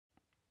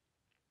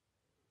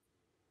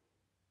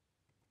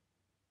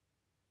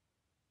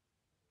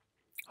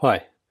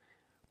Hi,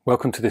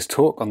 welcome to this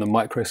talk on the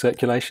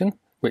microcirculation,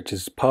 which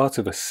is part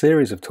of a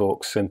series of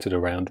talks centred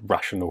around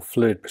rational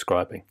fluid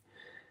prescribing.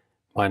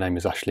 My name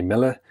is Ashley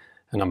Miller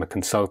and I'm a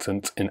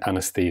consultant in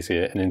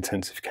anaesthesia and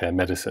intensive care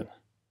medicine.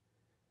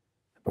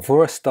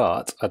 Before I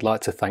start, I'd like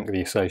to thank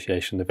the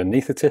Association of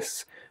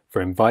Anaesthetists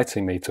for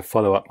inviting me to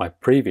follow up my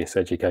previous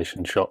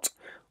education shot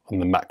on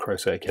the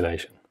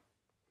macrocirculation.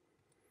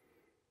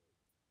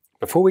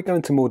 Before we go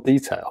into more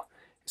detail,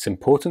 it's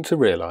important to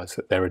realise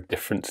that there are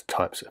different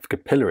types of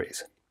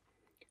capillaries.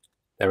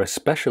 There are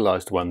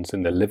specialised ones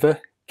in the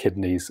liver,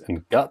 kidneys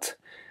and gut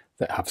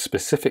that have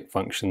specific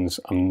functions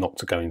I'm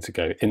not going to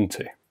go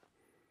into.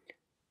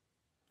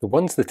 The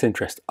ones that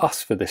interest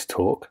us for this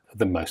talk are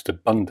the most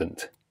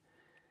abundant.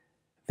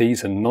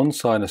 These are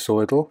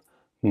non-sinusoidal,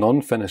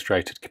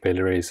 non-fenestrated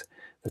capillaries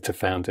that are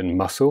found in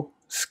muscle,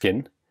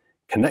 skin,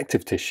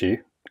 connective tissue,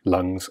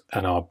 lungs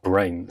and our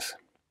brains.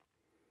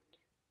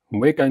 And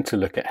we're going to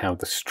look at how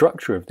the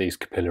structure of these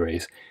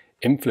capillaries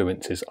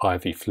influences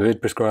IV fluid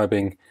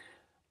prescribing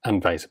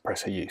and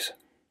vasopressor use.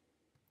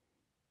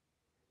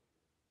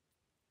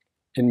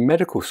 In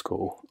medical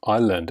school, I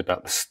learned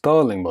about the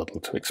Starling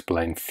model to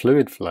explain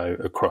fluid flow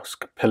across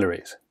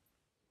capillaries.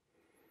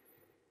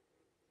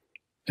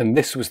 And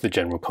this was the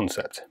general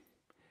concept.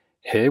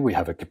 Here we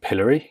have a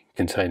capillary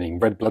containing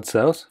red blood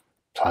cells,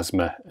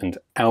 plasma and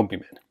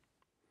albumin.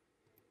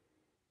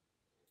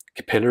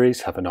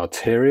 Capillaries have an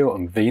arterial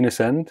and venous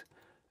end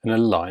and are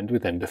lined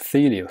with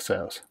endothelial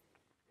cells.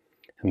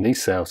 And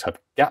these cells have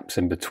gaps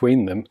in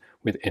between them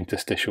with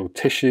interstitial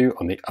tissue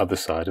on the other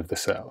side of the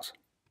cells.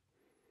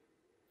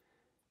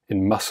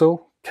 In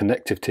muscle,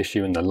 connective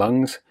tissue in the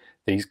lungs,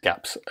 these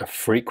gaps are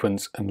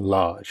frequent and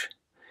large.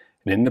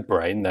 And in the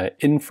brain, they're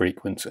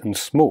infrequent and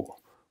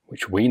small,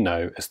 which we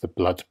know as the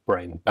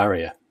blood-brain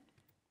barrier.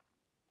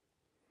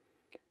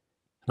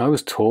 And I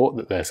was taught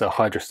that there's a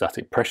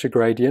hydrostatic pressure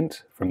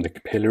gradient from the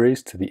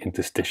capillaries to the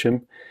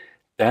interstitium,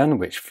 down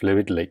which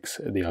fluid leaks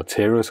at the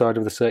arterial side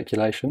of the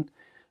circulation,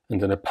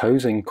 and an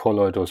opposing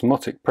colloid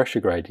osmotic pressure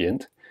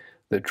gradient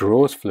that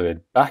draws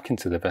fluid back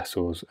into the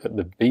vessels at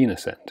the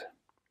venous end.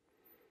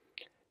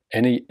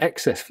 Any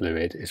excess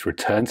fluid is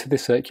returned to the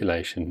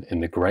circulation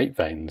in the great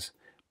veins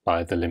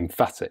by the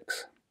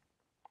lymphatics.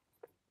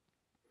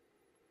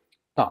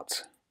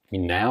 But we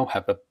now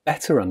have a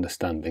better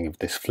understanding of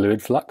this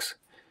fluid flux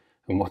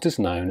and what is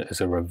known as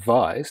a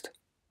revised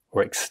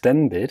or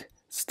extended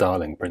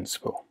Starling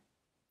principle.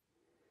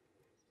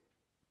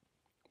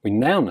 We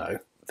now know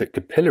that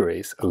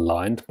capillaries are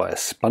lined by a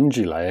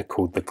spongy layer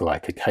called the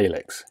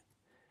glycocalyx.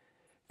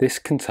 This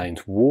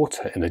contains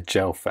water in a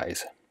gel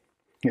phase.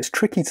 It's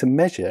tricky to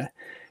measure,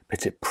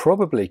 but it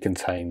probably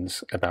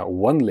contains about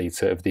 1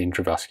 litre of the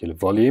intravascular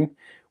volume,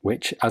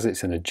 which, as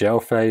it's in a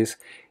gel phase,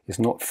 is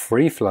not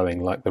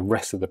free-flowing like the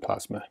rest of the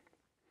plasma.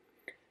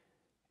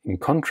 In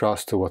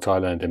contrast to what I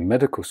learned in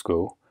medical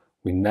school,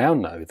 we now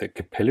know that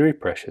capillary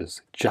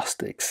pressures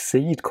just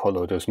exceed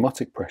colloid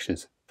osmotic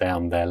pressures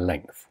down their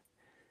length.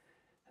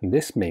 And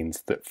this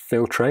means that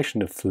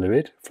filtration of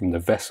fluid from the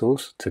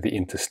vessels to the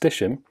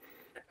interstitium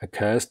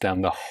occurs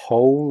down the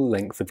whole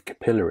length of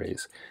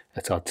capillaries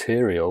at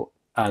arterial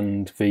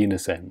and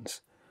venous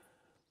ends.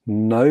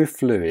 No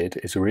fluid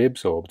is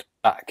reabsorbed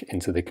back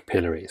into the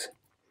capillaries.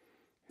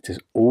 It is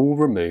all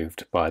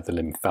removed by the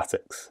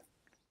lymphatics.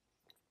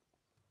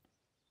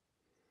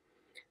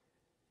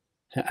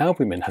 Now,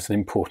 albumin has an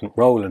important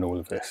role in all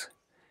of this.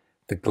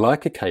 The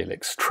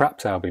glycocalyx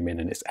traps albumin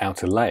in its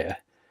outer layer,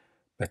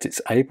 but it's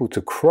able to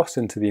cross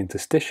into the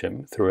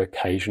interstitium through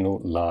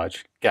occasional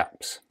large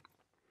gaps.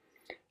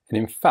 And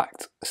in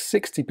fact,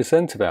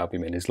 60% of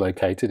albumin is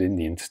located in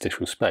the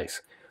interstitial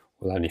space,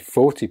 while only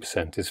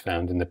 40% is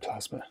found in the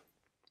plasma.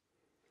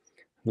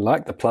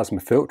 Like the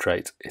plasma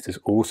filtrate, it is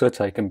also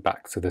taken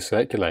back to the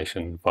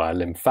circulation via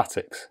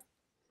lymphatics.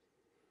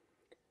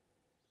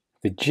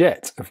 The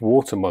jet of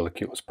water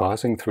molecules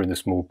passing through the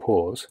small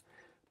pores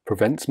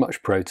prevents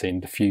much protein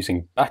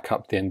diffusing back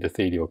up the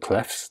endothelial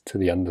clefts to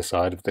the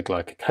underside of the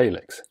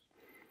glycocalyx.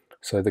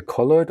 So the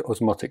colloid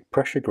osmotic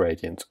pressure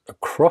gradient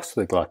across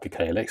the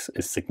glycocalyx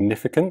is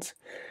significant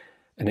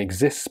and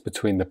exists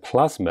between the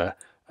plasma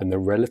and the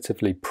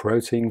relatively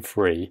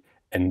protein-free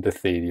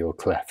endothelial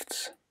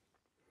clefts.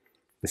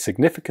 The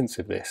significance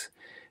of this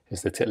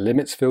is that it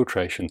limits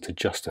filtration to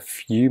just a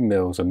few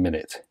mils a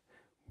minute,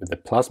 with the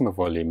plasma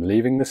volume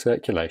leaving the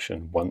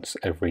circulation once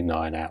every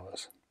 9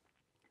 hours.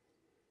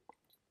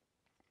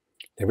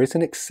 There is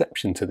an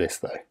exception to this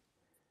though.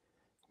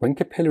 When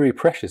capillary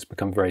pressures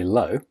become very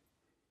low,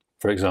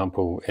 for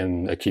example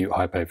in acute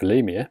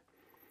hypovolemia,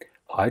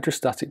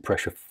 hydrostatic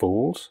pressure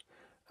falls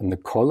and the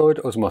colloid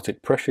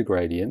osmotic pressure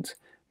gradient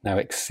now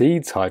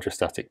exceeds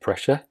hydrostatic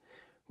pressure,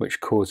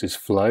 which causes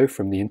flow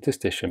from the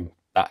interstitium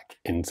back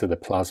into the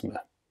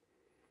plasma.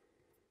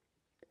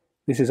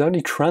 This is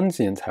only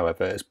transient,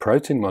 however, as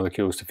protein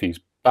molecules diffuse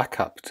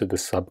back up to the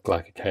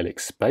subglycocalyx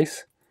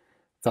space,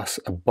 thus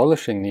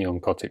abolishing the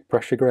oncotic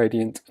pressure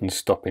gradient and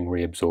stopping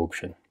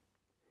reabsorption.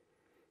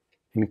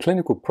 In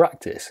clinical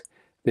practice,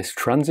 this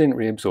transient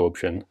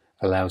reabsorption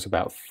allows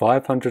about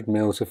 500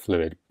 ml of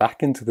fluid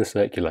back into the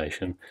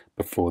circulation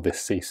before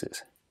this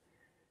ceases.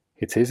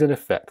 It is in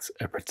effect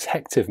a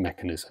protective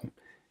mechanism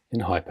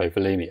in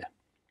hypovolemia.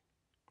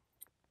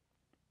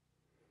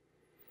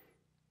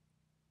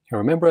 Now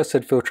remember I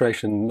said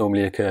filtration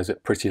normally occurs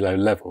at pretty low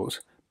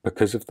levels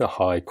because of the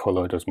high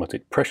colloid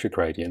osmotic pressure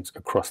gradient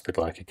across the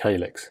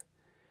glycocalyx.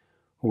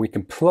 We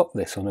can plot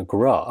this on a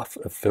graph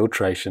of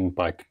filtration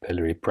by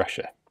capillary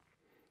pressure.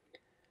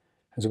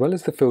 As well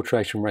as the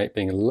filtration rate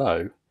being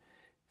low,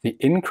 the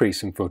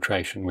increase in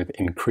filtration with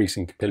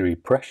increasing capillary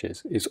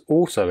pressures is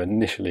also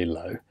initially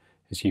low,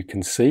 as you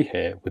can see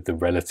here with the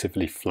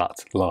relatively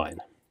flat line.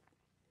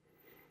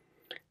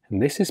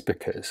 And this is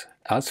because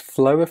as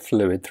flow of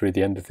fluid through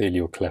the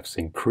endothelial clefts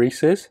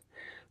increases,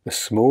 the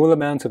small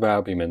amount of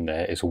albumin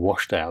there is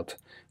washed out,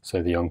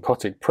 so the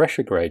oncotic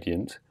pressure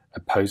gradient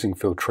opposing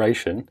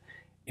filtration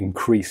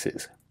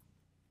increases.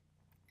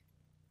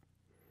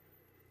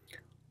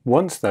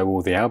 Once though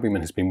all the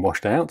albumin has been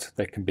washed out,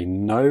 there can be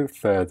no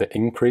further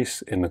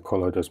increase in the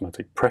colloid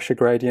osmotic pressure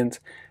gradient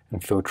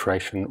and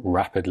filtration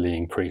rapidly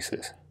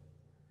increases.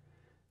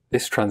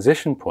 This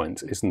transition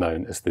point is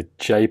known as the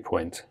J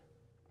point.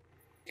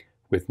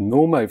 With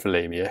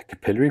normovolemia,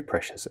 capillary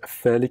pressures are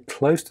fairly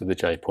close to the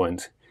J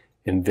point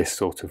in this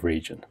sort of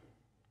region.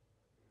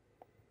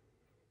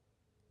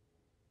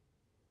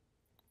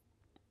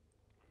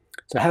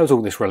 So how's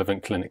all this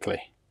relevant clinically?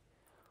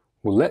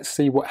 Well, let's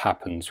see what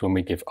happens when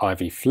we give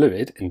IV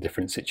fluid in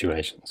different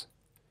situations.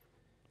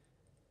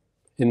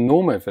 In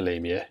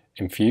normovolemia,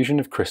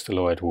 infusion of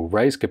crystalloid will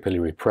raise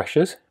capillary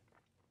pressures,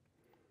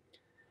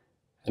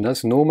 and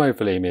as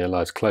normovolemia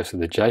lies close to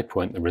the J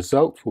point, the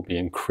result will be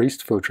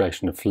increased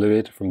filtration of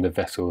fluid from the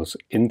vessels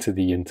into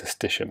the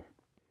interstitium.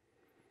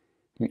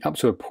 Up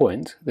to a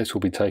point, this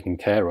will be taken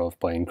care of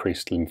by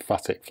increased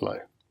lymphatic flow.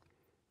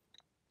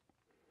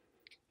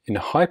 In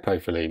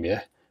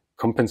hypovolemia,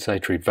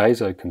 compensatory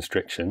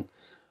vasoconstriction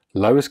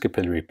lowers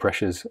capillary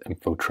pressures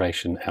and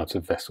filtration out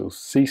of vessels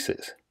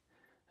ceases,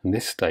 and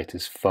this state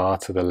is far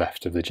to the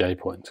left of the J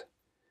point.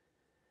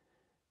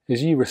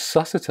 As you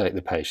resuscitate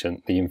the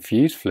patient, the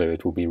infused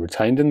fluid will be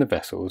retained in the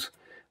vessels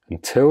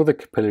until the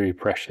capillary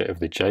pressure of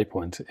the J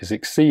point is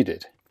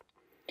exceeded.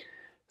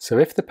 So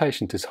if the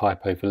patient is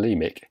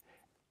hypovolemic,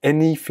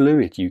 any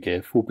fluid you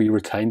give will be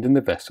retained in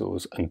the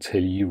vessels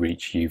until you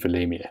reach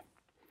euvolemia.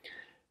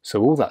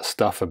 So all that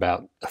stuff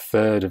about a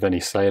third of any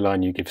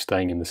saline you give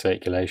staying in the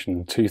circulation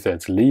and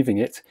 2/3 leaving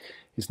it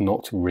is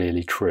not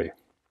really true.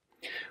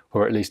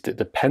 Or at least it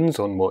depends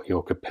on what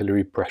your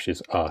capillary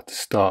pressures are to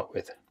start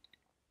with.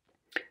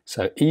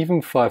 So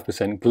even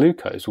 5%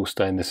 glucose will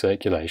stay in the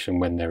circulation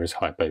when there is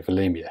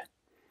hypovolemia.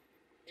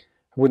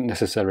 I wouldn't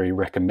necessarily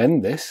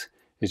recommend this,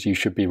 as you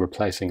should be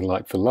replacing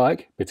like for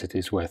like, but it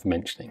is worth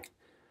mentioning.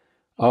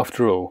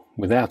 After all,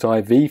 without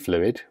IV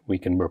fluid, we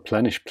can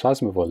replenish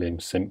plasma volume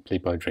simply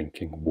by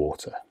drinking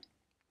water.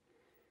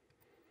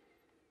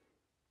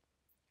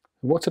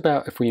 What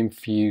about if we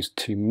infuse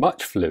too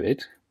much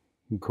fluid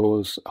and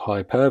cause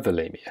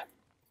hypervolemia?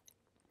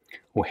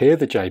 Well, here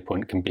the J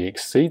point can be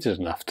exceeded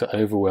enough to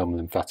overwhelm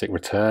lymphatic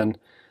return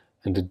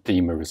and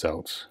edema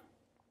results.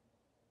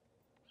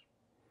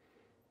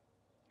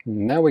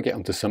 Now we get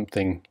onto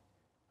something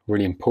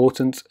really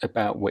important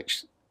about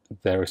which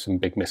there are some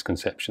big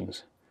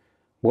misconceptions.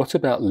 What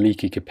about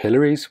leaky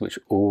capillaries, which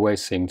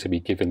always seem to be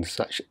given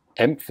such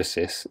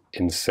emphasis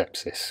in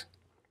sepsis?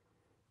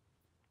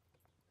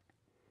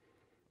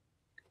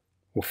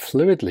 Well,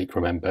 fluid leak,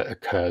 remember,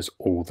 occurs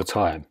all the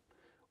time,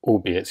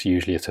 albeit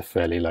usually at a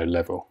fairly low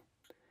level.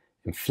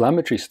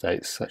 Inflammatory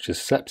states such as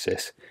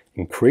sepsis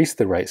increase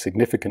the rate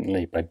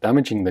significantly by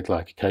damaging the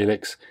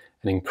glycocalyx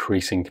and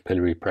increasing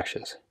capillary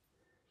pressures.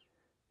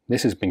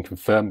 This has been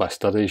confirmed by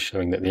studies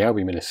showing that the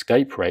albumin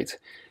escape rate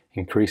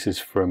increases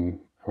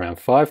from around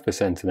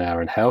 5% an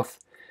hour in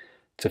health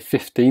to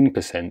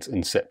 15%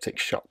 in septic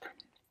shock.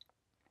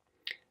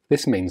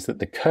 This means that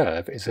the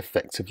curve is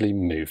effectively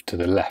moved to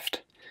the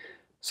left,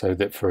 so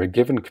that for a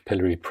given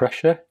capillary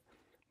pressure,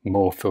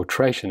 more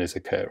filtration is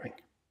occurring.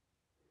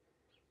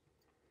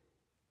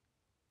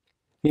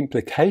 The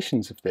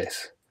implications of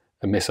this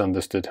are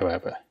misunderstood,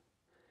 however.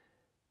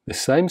 The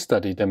same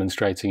study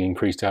demonstrating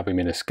increased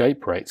albumin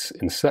escape rates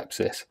in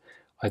sepsis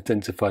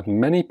identified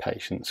many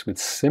patients with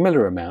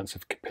similar amounts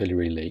of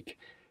capillary leak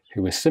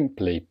who were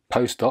simply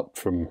post-op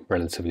from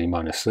relatively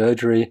minor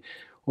surgery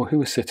or who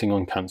were sitting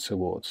on cancer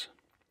wards.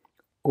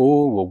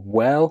 All were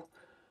well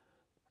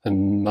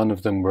and none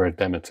of them were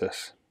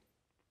edematous.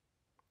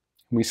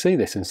 We see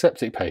this in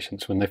septic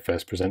patients when they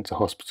first present to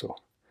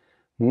hospital.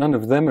 None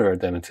of them are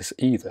edematous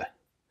either.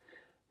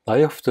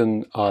 They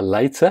often are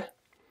later,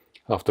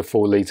 after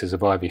 4 litres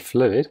of IV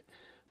fluid,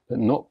 but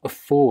not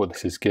before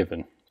this is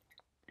given.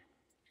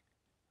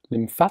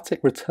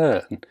 Lymphatic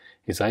return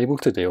is able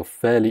to deal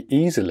fairly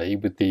easily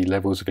with the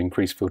levels of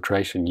increased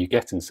filtration you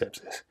get in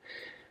sepsis.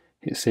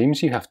 It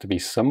seems you have to be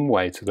some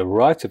way to the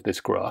right of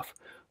this graph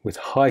with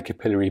high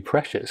capillary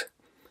pressures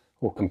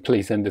or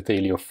complete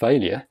endothelial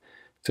failure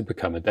to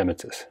become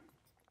edematous.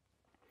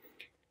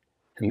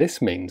 And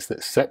this means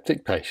that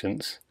septic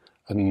patients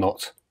are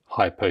not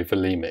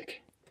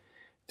hypovolemic.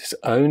 It's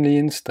only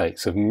in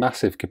states of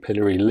massive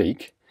capillary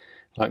leak,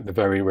 like the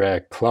very rare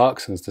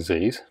Clarkson's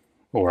disease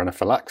or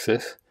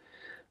anaphylaxis,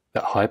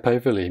 that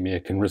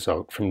hypovolemia can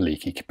result from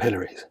leaky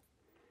capillaries.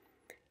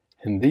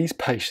 And these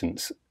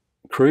patients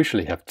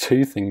crucially have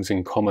two things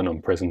in common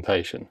on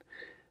presentation.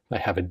 They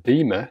have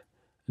edema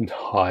and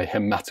high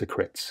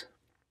hematocrits.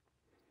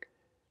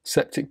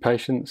 Septic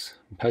patients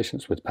and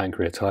patients with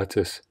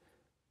pancreatitis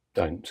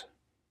don't.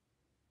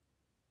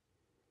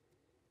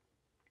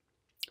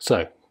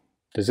 So,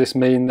 does this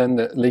mean then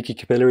that leaky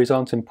capillaries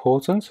aren't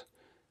important?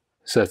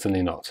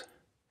 Certainly not.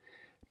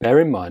 Bear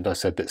in mind I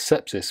said that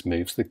sepsis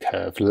moves the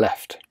curve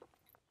left.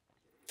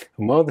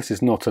 And while this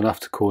is not enough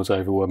to cause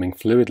overwhelming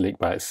fluid leak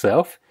by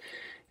itself,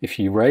 if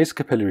you raise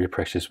capillary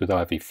pressures with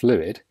IV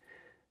fluid,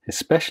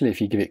 especially if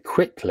you give it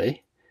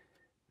quickly,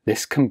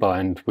 this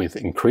combined with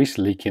increased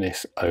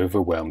leakiness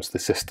overwhelms the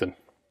system.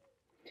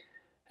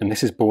 And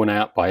this is borne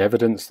out by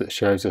evidence that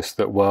shows us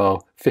that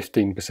while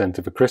 15%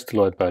 of a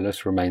crystalloid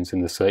bolus remains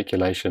in the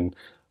circulation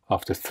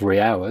after 3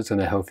 hours in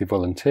a healthy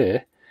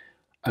volunteer,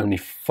 only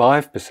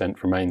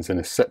 5% remains in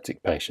a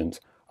septic patient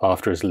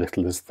after as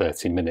little as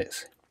 30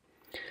 minutes.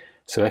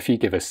 So if you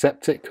give a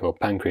septic or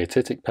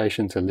pancreatitic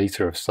patient a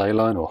litre of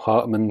saline or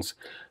Hartmann's,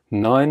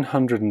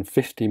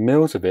 950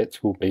 ml of it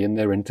will be in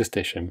their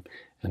interstitium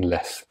in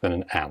less than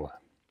an hour.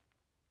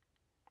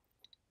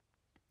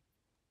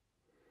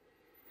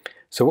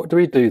 So what do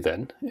we do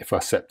then if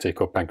our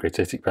septic or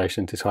pancreatitic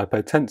patient is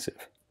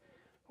hypotensive?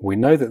 We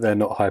know that they're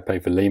not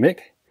hypovolemic,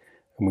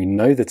 and we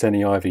know that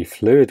any IV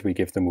fluid we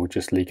give them will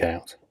just leak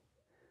out.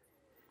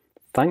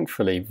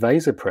 Thankfully,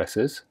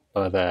 vasopressors,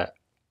 by their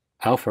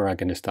alpha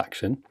agonist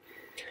action,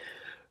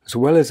 as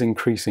well as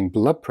increasing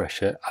blood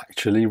pressure,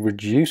 actually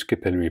reduce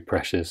capillary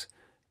pressures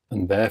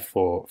and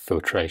therefore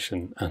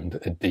filtration and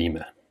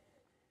edema.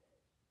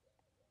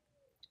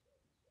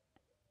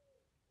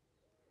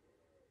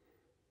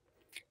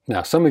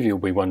 Now, some of you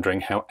will be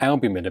wondering how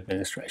albumin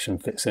administration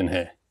fits in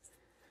here.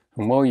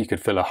 And while you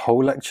could fill a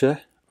whole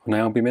lecture on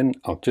albumin,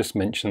 I'll just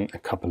mention a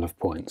couple of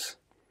points.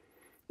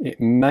 It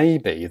may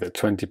be that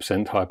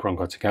 20%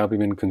 hyperoncotic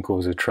albumin can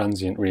cause a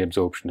transient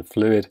reabsorption of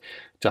fluid,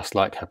 just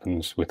like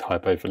happens with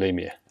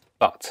hypovolemia.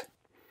 But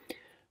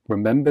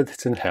remember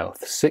that in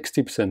health,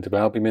 60% of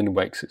albumin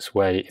makes its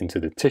way into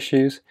the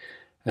tissues,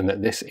 and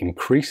that this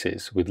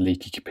increases with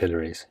leaky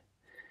capillaries.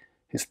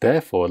 It's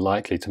therefore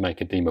likely to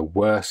make edema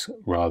worse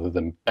rather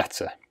than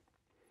better.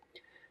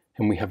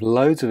 And we have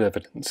loads of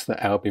evidence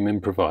that albumin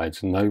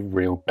provides no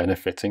real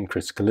benefit in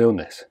critical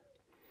illness.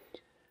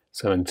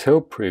 So until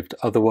proved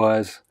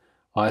otherwise,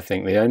 I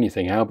think the only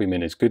thing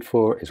albumin is good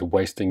for is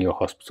wasting your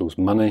hospital's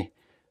money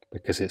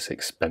because it's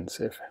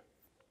expensive.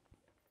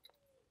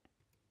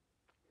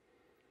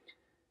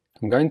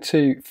 I'm going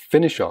to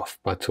finish off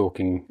by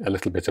talking a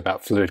little bit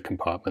about fluid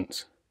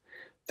compartments.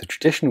 The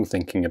traditional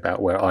thinking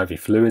about where IV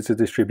fluids are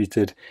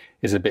distributed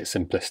is a bit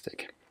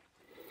simplistic.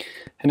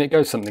 And it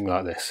goes something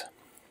like this.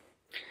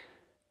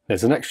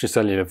 There's an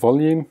extracellular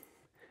volume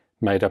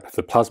made up of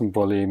the plasma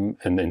volume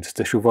and the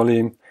interstitial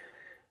volume,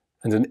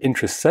 and an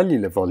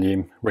intracellular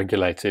volume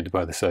regulated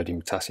by the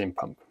sodium-potassium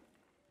pump.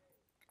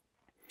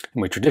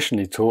 And we're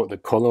traditionally taught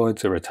that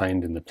colloids are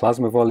retained in the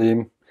plasma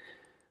volume,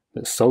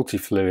 that salty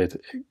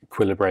fluid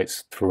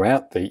equilibrates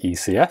throughout the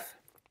ECF,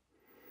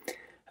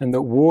 and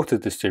that water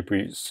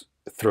distributes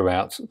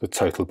throughout the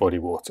total body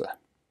water.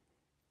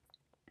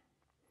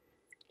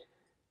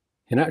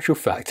 In actual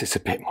fact, it's a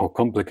bit more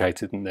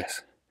complicated than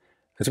this.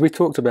 As we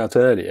talked about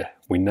earlier,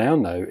 we now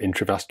know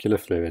intravascular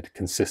fluid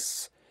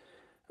consists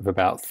of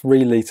about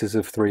 3 litres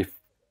of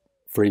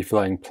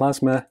free-flowing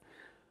plasma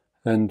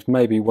and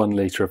maybe 1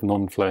 litre of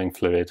non-flowing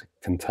fluid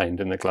contained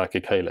in the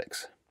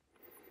glycocalyx.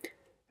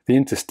 The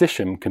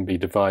interstitium can be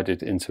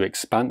divided into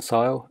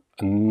expansile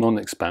and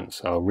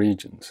non-expansile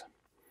regions.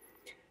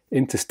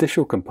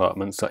 Interstitial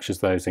compartments, such as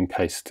those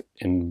encased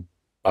in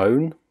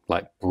bone,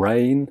 like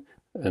brain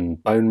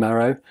and bone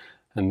marrow,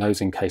 and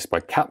those encased by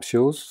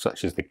capsules,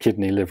 such as the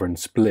kidney, liver and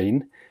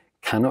spleen,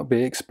 cannot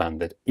be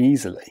expanded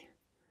easily.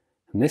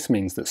 And this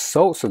means that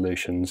salt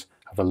solutions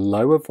have a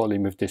lower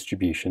volume of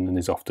distribution than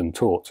is often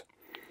taught,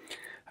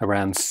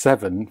 around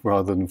 7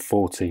 rather than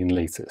 14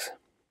 litres.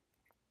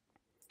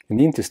 And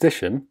the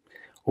interstitium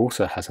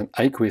also has an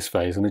aqueous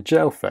phase and a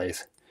gel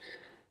phase.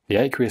 The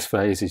aqueous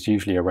phase is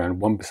usually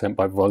around 1%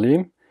 by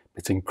volume,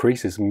 but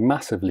increases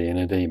massively in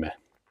edema.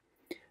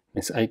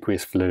 This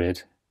aqueous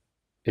fluid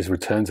is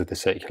returned to the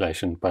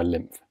circulation by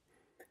lymph.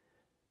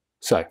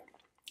 So,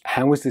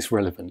 how is this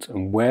relevant,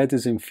 and where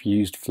does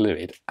infused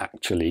fluid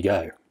actually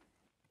go?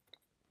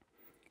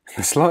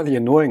 The slightly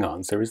annoying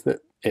answer is that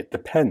it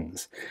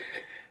depends,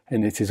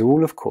 and it is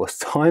all, of course,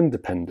 time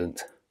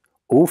dependent.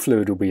 All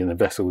fluid will be in the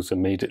vessels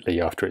immediately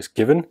after it's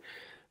given,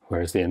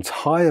 whereas the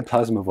entire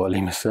plasma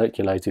volume is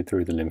circulated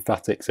through the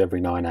lymphatics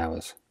every 9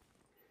 hours.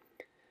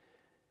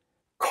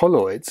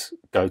 Colloids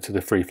go to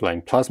the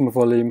free-flowing plasma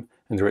volume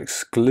and are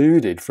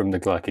excluded from the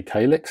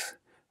glycocalyx,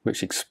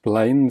 which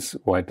explains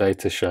why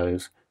data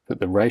shows that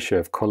the ratio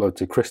of colloid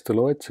to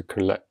crystalloid to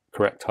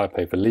correct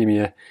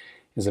hypovolemia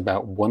is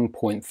about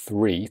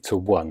 1.3 to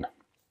 1.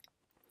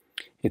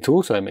 It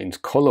also means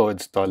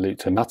colloids dilute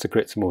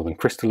hematocrits more than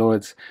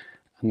crystalloids,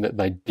 and that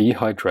they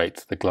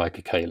dehydrate the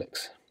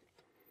glycocalyx.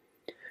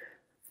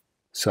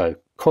 So,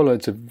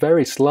 colloids are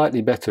very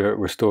slightly better at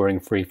restoring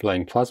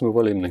free-flowing plasma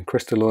volume than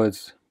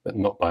crystalloids, but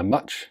not by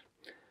much,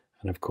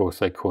 and of course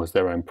they cause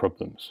their own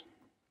problems.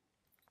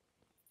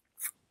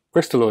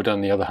 Crystalloid,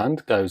 on the other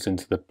hand, goes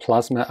into the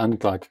plasma and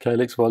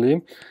glycocalyx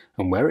volume,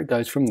 and where it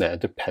goes from there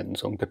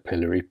depends on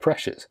capillary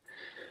pressures.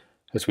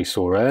 As we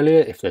saw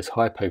earlier, if there's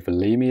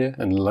hypovolemia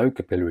and low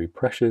capillary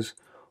pressures,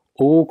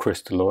 all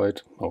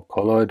crystalloid or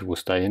colloid will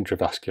stay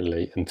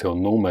intravascularly until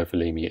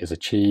normovolemia is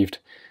achieved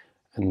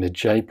and the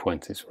J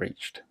point is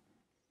reached.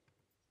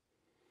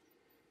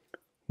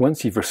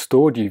 Once you've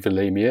restored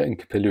euvolemia and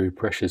capillary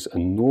pressures are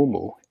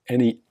normal,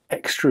 any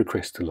extra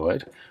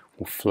crystalloid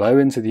will flow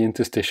into the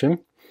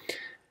interstitium,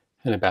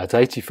 and about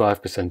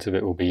 85% of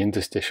it will be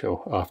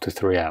interstitial after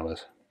 3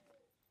 hours.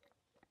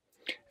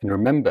 And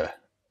remember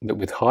that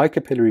with high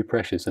capillary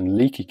pressures and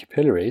leaky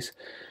capillaries,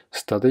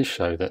 studies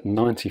show that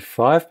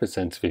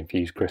 95% of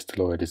infused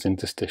crystalloid is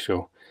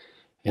interstitial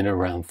in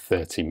around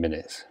 30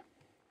 minutes.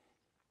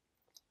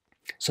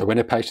 So when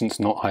a patient's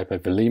not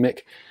hypovolemic,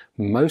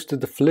 most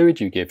of the fluid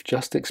you give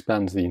just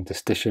expands the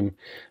interstitium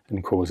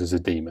and causes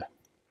edema.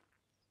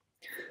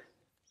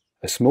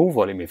 A small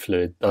volume of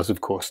fluid does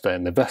of course stay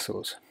in the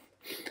vessels,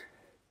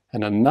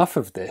 and enough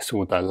of this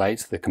will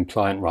dilate the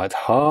compliant right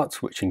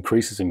heart, which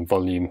increases in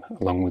volume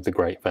along with the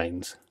great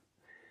veins.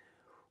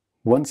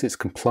 Once its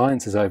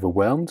compliance is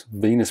overwhelmed,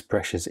 venous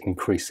pressures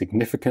increase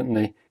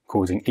significantly,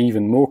 causing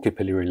even more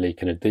capillary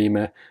leak and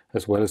edema,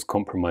 as well as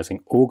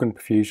compromising organ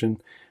perfusion,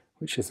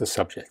 which is the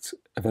subject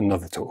of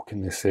another talk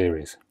in this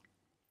series.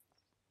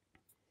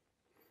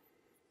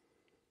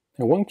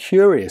 Now, one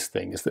curious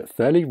thing is that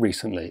fairly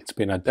recently it's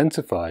been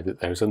identified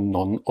that there is a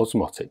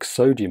non-osmotic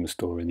sodium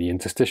store in the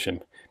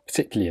interstitium,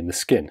 particularly in the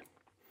skin.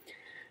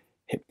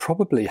 It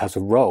probably has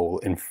a role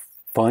in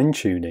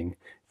fine-tuning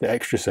the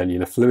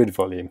extracellular fluid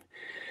volume,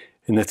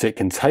 in that it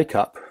can take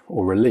up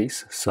or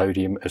release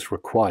sodium as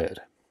required.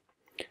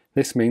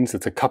 This means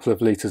that a couple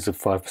of litres of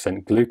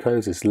 5%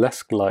 glucose is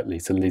less likely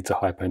to lead to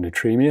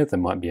hyponatremia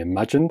than might be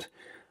imagined,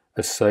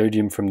 as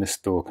sodium from this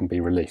store can be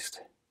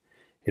released.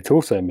 It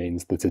also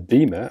means that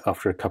edema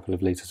after a couple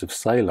of litres of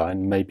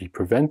saline may be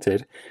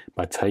prevented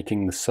by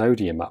taking the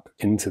sodium up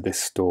into this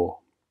store.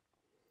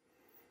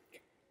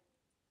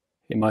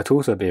 It might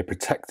also be a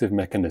protective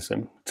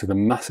mechanism to the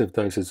massive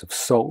doses of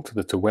salt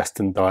that a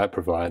Western diet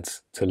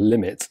provides to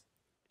limit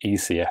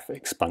ECF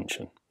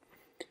expansion.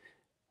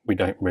 We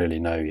don't really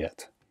know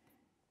yet.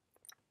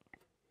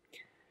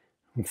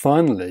 And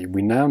finally,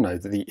 we now know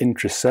that the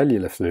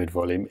intracellular fluid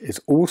volume is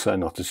also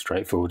not as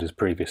straightforward as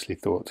previously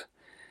thought.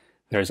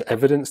 There is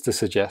evidence to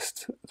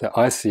suggest that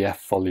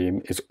ICF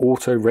volume is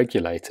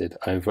auto-regulated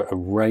over a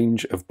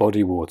range of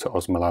body water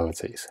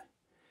osmolalities.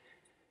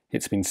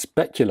 It's been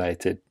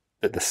speculated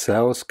that the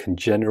cells can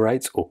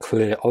generate or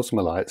clear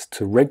osmolytes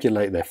to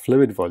regulate their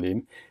fluid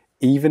volume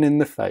even in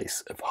the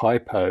face of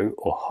hypo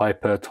or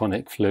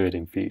hypertonic fluid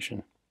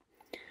infusion.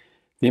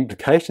 The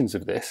implications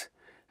of this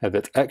are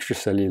that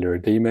extracellular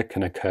edema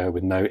can occur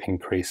with no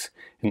increase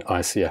in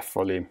ICF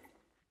volume.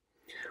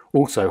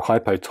 Also,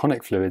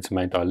 hypotonic fluids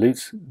may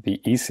dilute the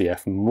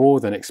ECF more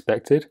than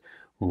expected,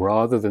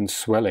 rather than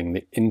swelling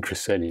the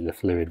intracellular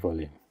fluid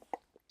volume.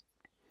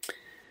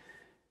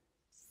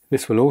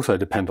 This will also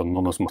depend on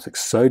non-osmotic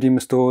sodium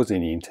stores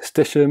in the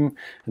interstitium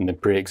and the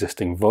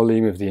pre-existing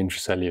volume of the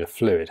intracellular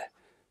fluid.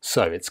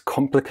 So it's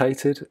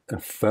complicated,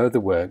 and further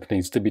work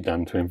needs to be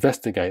done to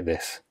investigate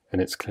this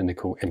and its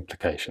clinical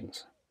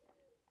implications.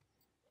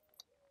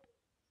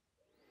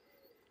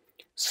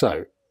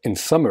 So, in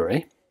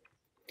summary,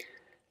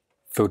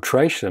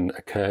 filtration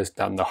occurs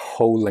down the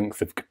whole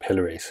length of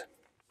capillaries.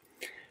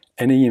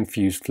 Any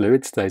infused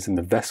fluid stays in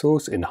the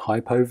vessels in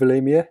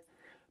hypovolemia,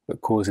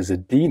 but causes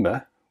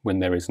edema when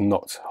there is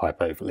not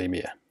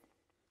hypovolemia.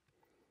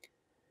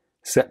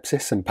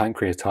 Sepsis and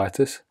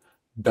pancreatitis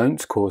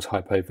don't cause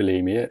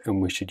hypovolemia,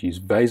 and we should use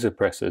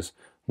vasopressors,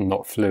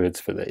 not fluids,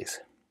 for these.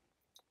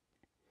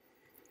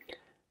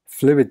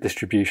 Fluid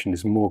distribution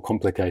is more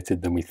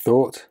complicated than we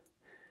thought,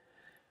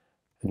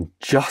 and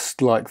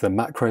just like the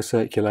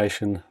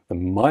macrocirculation, the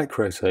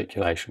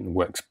microcirculation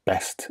works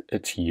best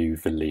at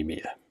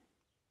euvolemia.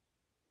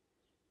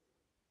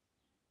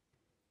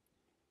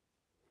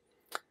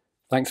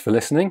 Thanks for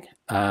listening,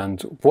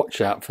 and watch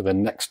out for the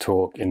next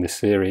talk in this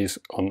series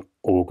on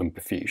organ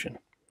perfusion.